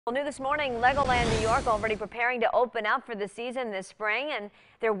Well, new this morning, Legoland, New York, already preparing to open up for the season this spring, and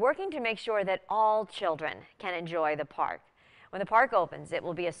they're working to make sure that all children can enjoy the park. When the park opens, it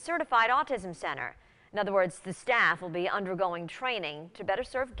will be a certified autism center. In other words, the staff will be undergoing training to better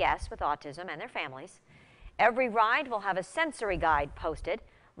serve guests with autism and their families. Every ride will have a sensory guide posted,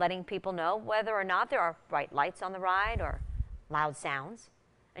 letting people know whether or not there are bright lights on the ride or loud sounds,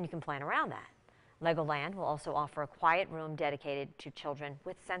 and you can plan around that. Legoland will also offer a quiet room dedicated to children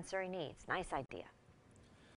with sensory needs. Nice idea.